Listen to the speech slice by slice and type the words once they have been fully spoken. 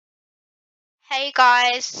Hey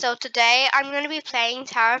guys, so today I'm going to be playing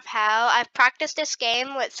Tower of Hell. I've practiced this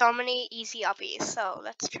game with so many easy uppies, so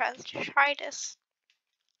let's try this.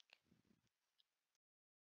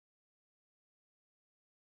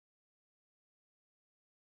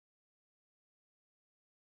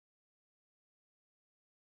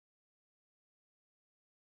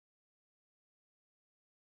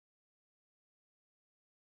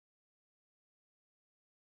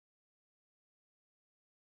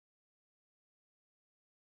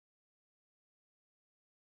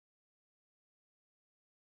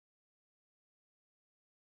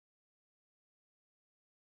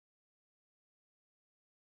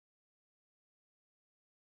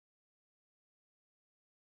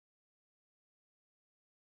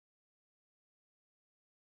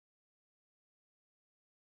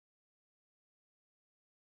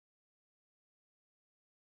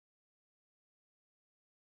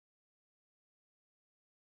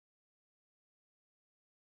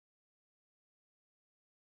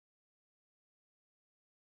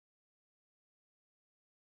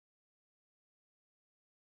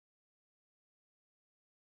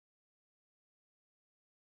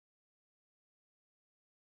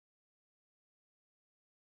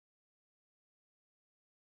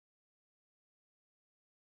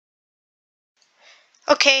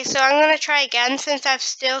 Okay, so I'm going to try again since I've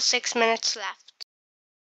still 6 minutes left.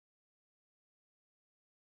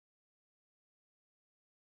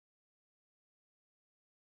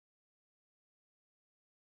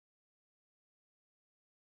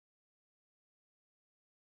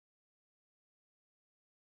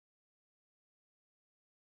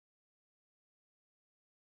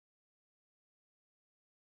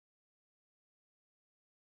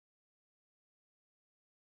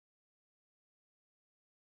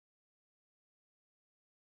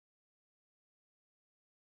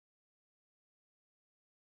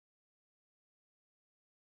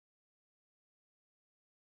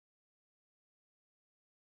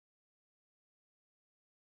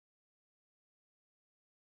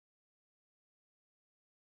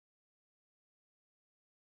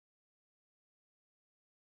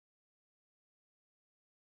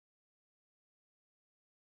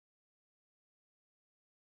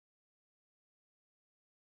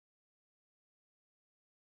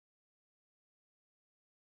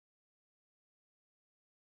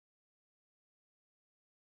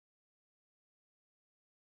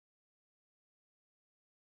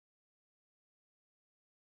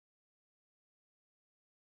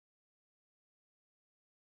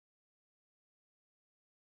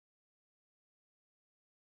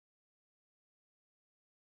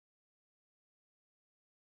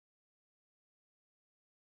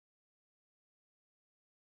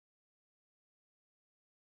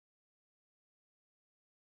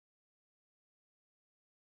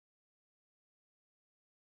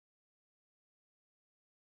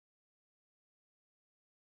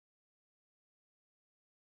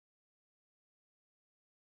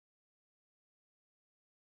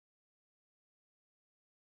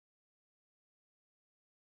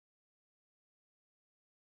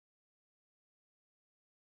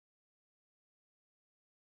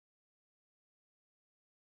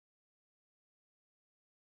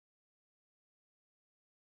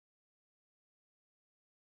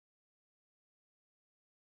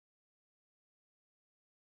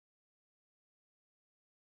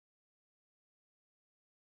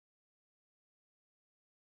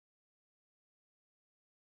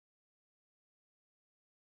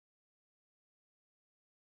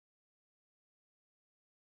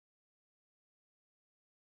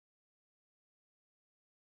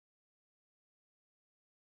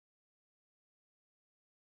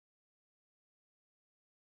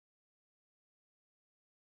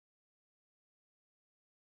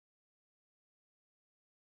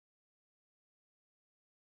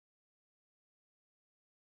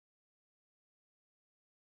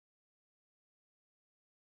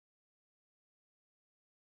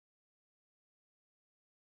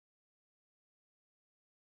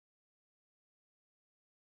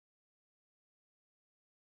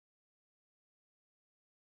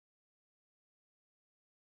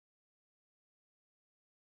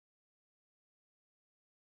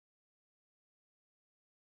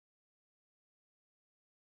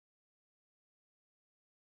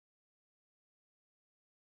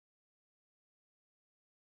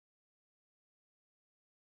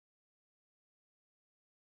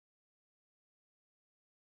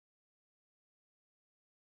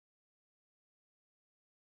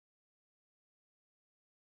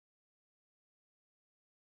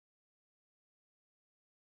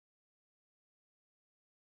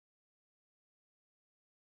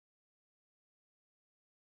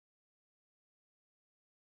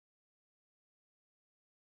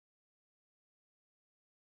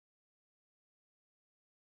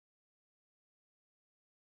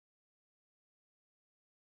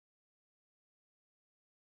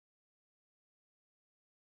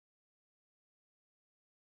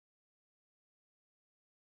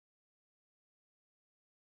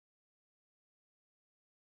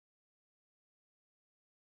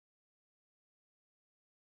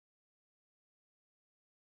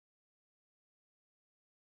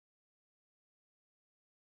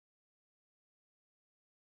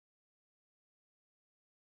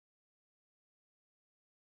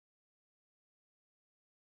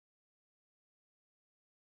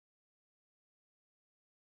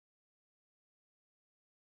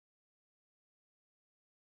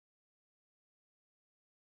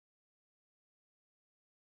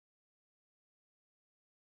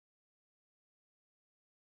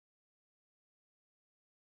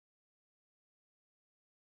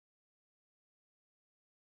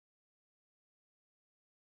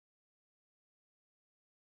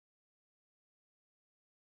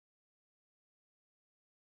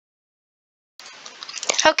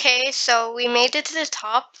 Okay, so we made it to the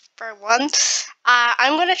top for once.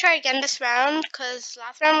 I'm gonna try again this round because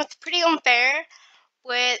last round was pretty unfair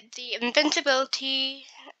with the invincibility,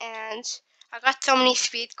 and I got so many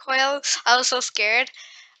speed coils. I was so scared.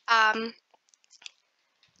 Um,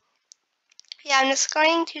 yeah, I'm just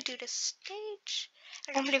going to do the stage.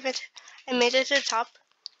 I can't believe it. I made it to the top.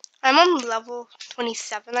 I'm on level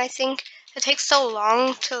 27, I think. It takes so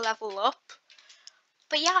long to level up.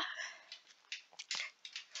 But yeah,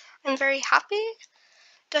 I'm very happy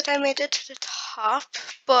that I made it to the top.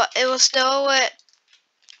 But it was still with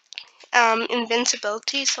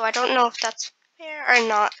invincibility, so I don't know if that's fair or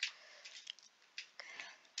not.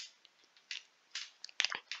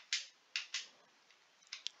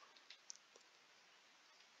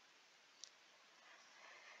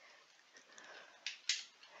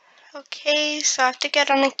 Okay, so I have to get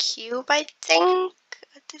on a cube, I think,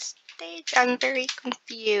 at this stage. I'm very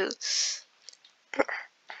confused.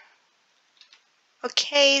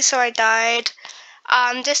 Okay, so I died.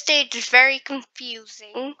 This stage is very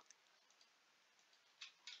confusing.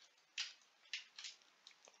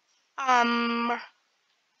 Um,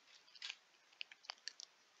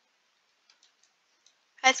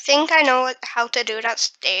 I think I know how to do that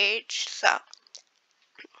stage, so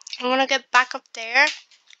I'm gonna get back up there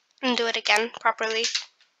and do it again properly.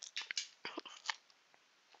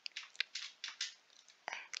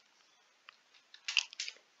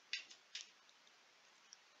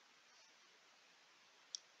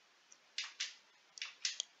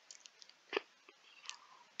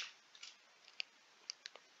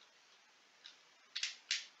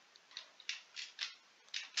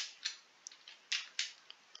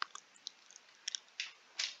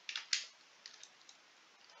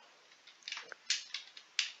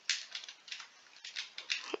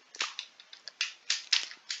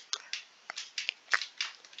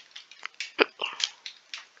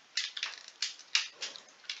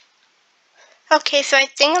 Okay, so I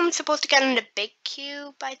think I'm supposed to get on the big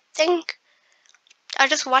cube, I think. I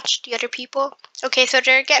just watched the other people. Okay, so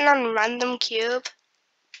they're getting on random cube.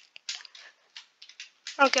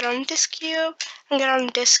 I'll get on this cube, and get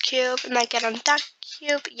on this cube, and I get on that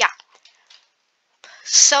cube. Yeah.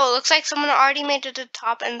 So it looks like someone already made it to the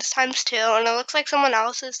top, and it's times 2, and it looks like someone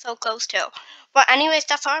else is so close too. But anyways,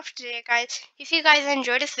 that's all for today, guys. If you guys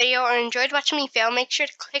enjoyed this video or enjoyed watching me fail, make sure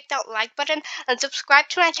to click that like button and subscribe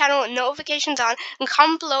to my channel with notifications on, and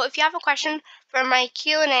comment below if you have a question for my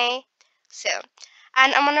Q&A soon.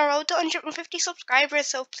 And I'm on a road to 150 subscribers,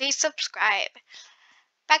 so please subscribe.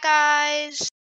 Bye, guys.